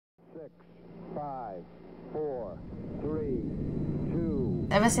5, 4, 3, 2.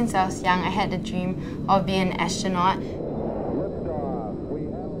 Ever since I was young, I had the dream of being an astronaut.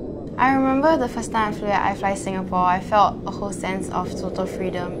 I remember the first time I flew at iFly Singapore, I felt a whole sense of total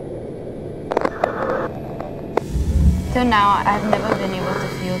freedom. Till now, I've never been able to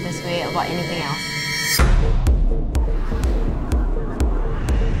feel this way about anything else.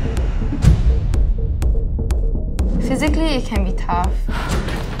 Physically, it can be tough.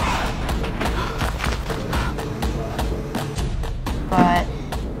 But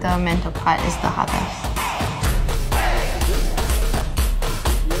the mental part is the hardest.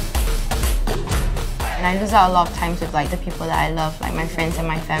 And I lose out a lot of times with the people that I love, like my friends and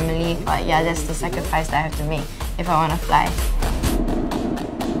my family. But yeah, that's the sacrifice that I have to make if I want to fly.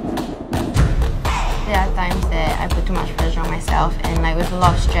 There are times that I put too much pressure on myself, and with a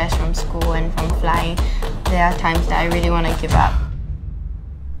lot of stress from school and from flying, there are times that I really want to give up.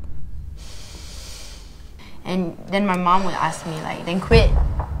 And then my mom would ask me then quit.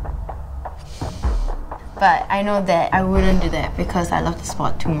 But I know that I wouldn't do that because I love the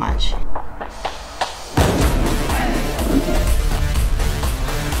sport too much.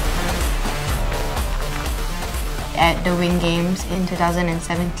 At the Wing Games in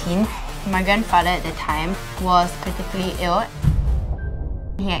 2017, my grandfather at the time was critically ill.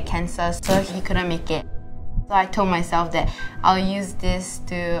 He had cancer, so he couldn't make it. So I told myself that I'll use this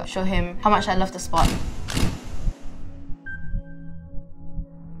to show him how much I love the sport.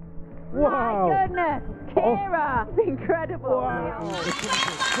 Wow. My goodness, Kyra! Oh. Incredible! Wow. Ladies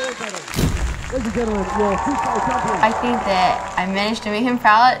and gentlemen, your freestyle champion. I think that I managed to make him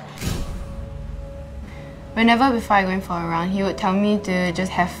proud. Whenever before I go in for a round, he would tell me to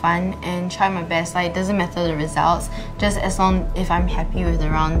just have fun and try my best. It doesn't matter the results, just as long if I'm happy with the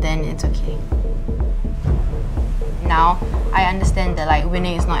round, then it's okay. Now, I understand that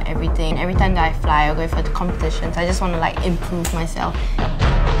winning is not everything. Every time that I fly or go for the competitions, I just want to improve myself.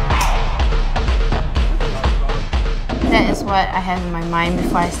 That is what I have in my mind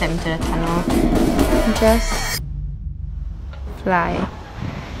before I step into the tunnel. Just fly.